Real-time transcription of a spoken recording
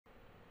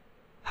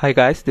Hi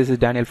guys, this is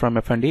Daniel from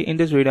FND. In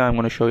this video I'm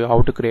going to show you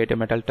how to create a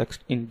metal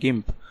text in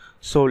GIMP.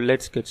 So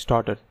let's get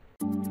started.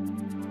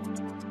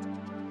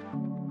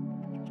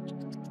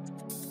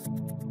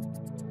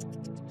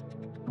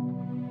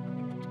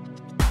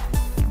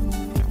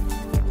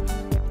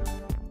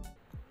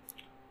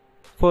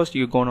 First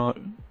you're gonna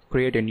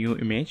create a new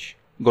image.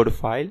 Go to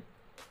File,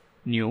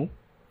 New,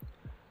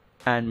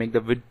 and make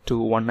the width to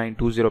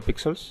 1920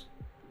 pixels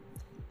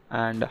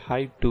and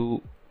height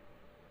to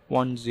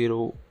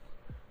 1080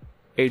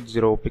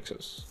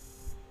 pixels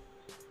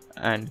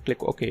and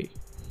click OK.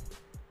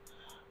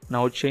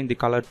 Now change the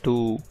color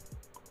to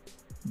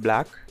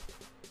black.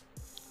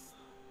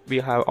 We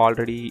have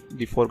already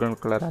the foreground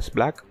color as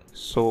black,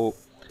 so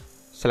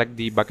select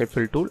the bucket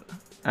fill tool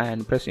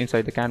and press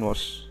inside the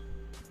canvas.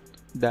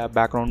 The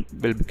background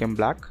will become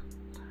black.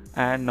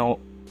 And now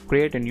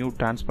create a new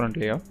transparent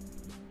layer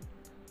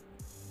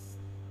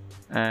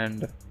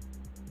and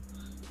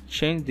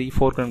change the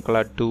foreground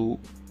color to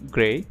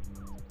gray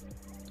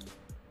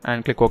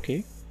and click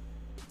OK,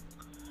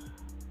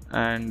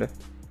 and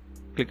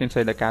click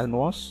inside the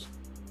canvas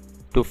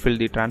to fill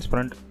the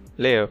transparent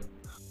layer.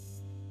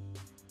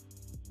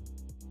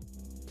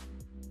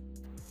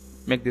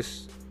 Make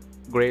this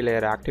gray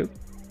layer active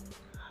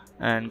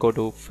and go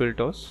to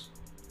Filters,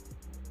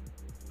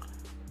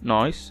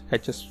 Noise,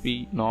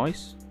 HSV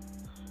Noise,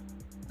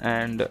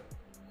 and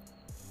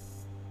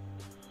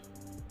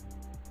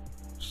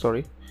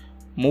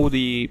move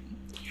the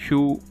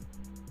hue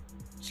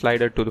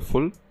slider to the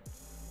full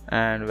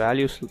and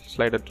value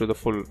slider to the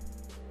full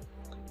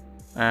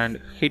and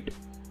hit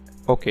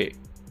OK.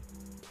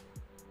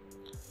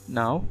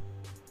 Now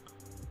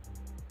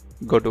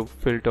go to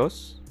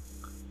Filters,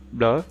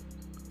 Blur,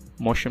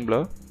 Motion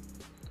Blur,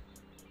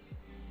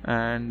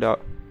 and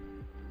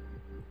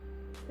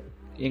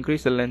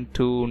increase the length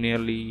to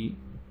nearly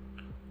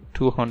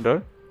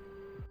 200.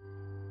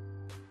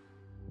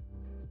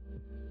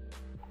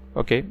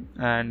 OK,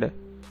 and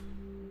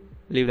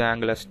leave the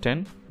angle as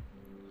 10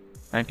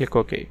 and click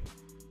OK.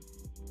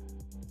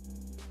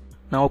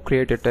 Now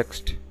create a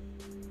text.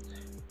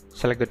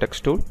 Select the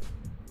text tool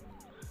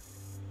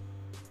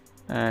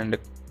and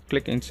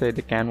click inside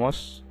the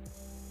canvas.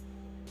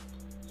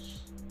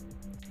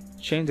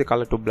 Change the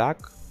color to black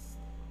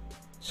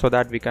so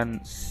that we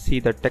can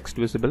see the text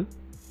visible.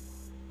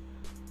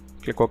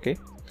 Click OK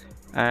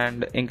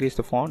and increase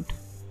the font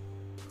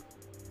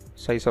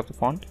size of the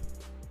font.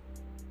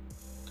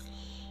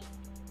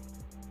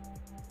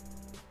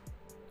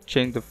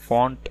 Change the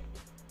font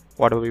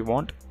whatever we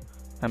want.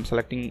 I'm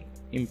selecting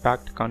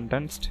Impact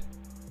Condensed.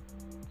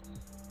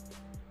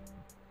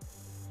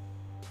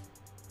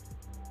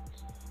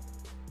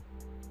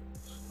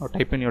 Now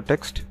type in your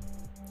text.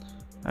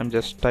 I'm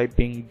just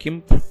typing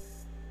GIMP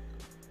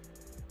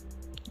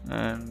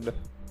and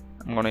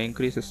I'm gonna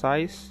increase the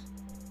size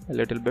a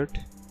little bit.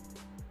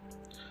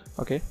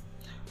 Okay,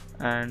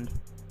 and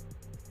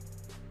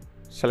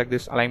select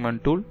this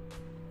alignment tool.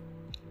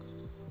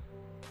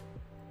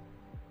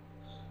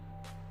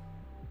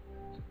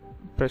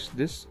 Press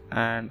this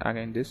and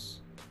again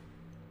this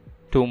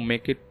to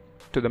make it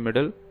to the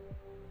middle.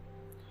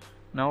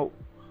 Now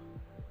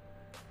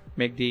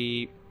make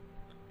the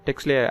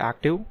text layer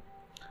active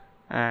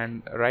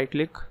and right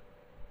click,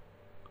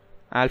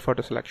 Invert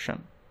the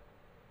Selection.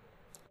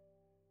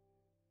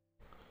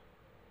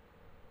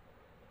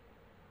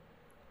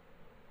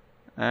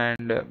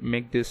 And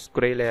make this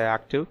gray layer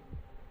active.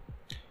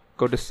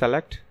 Go to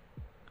Select,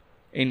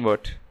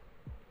 Invert,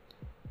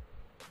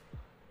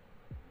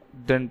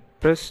 then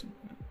press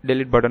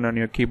Delete button on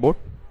your keyboard.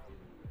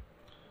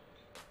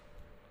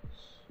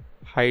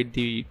 Hide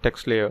the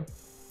text layer.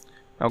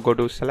 Now go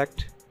to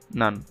Select,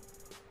 None.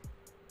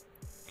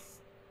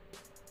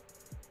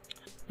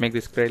 Make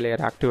this gray layer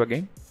active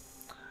again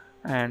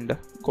and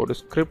go to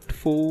Script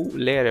Foo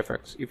Layer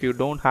Effects. If you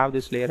don't have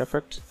this layer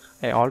effects,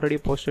 I already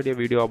posted a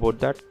video about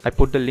that. I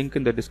put the link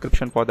in the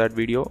description for that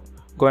video.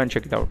 Go and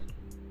check it out.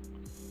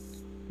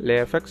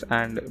 Layer Effects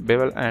and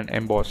Bevel and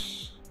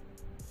Emboss.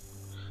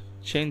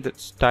 Change the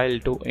style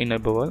to Inner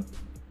Bevel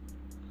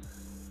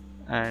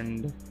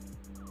and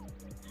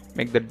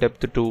make the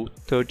depth to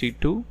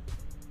 32,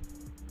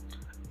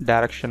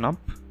 direction up,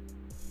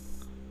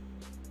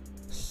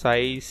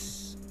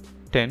 size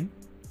 10,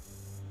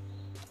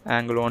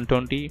 angle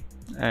 120,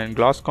 and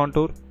gloss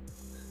contour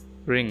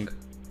ring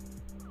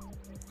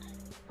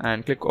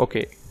and click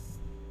OK.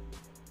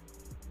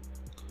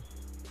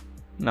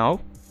 Now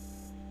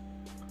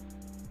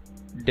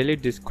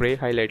delete this gray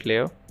highlight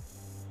layer,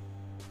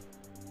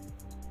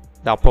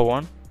 the upper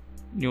one,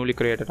 newly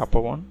created upper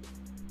one.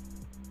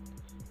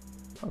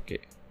 Okay,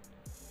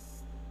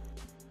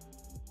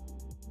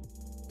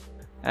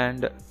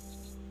 and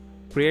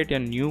create a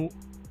new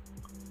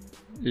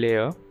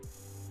layer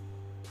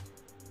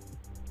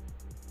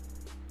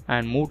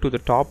and move to the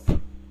top.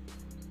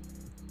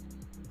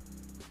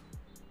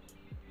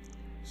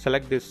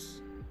 Select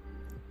this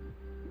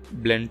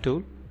blend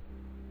tool,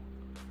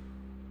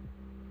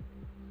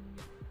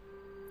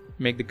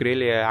 make the gray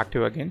layer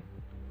active again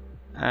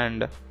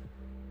and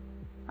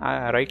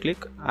right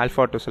click,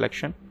 alpha to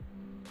selection,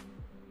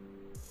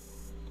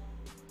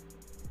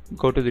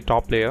 go to the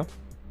top layer.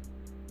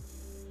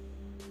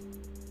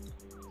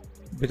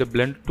 With the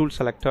blend tool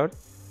selector,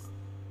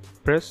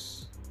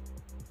 press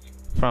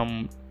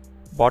from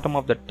bottom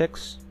of the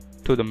text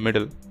to the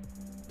middle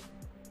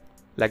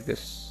like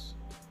this.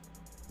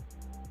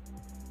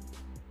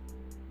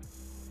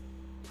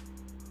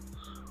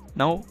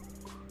 Now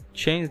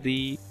change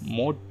the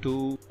mode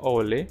to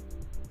overlay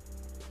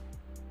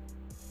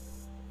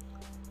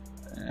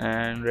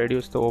and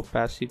reduce the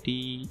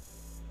opacity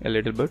a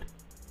little bit.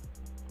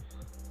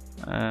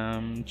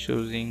 I'm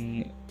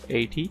choosing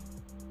 80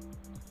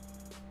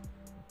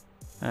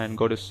 and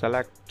go to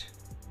select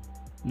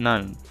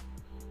none.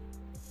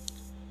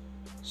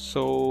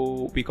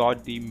 So we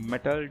got the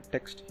metal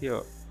text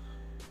here.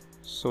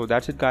 So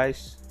that's it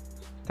guys.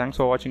 Thanks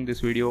for watching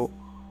this video.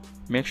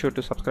 Make sure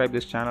to subscribe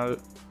this channel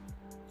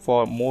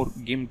for more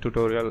GIMP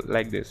tutorial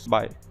like this.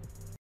 Bye.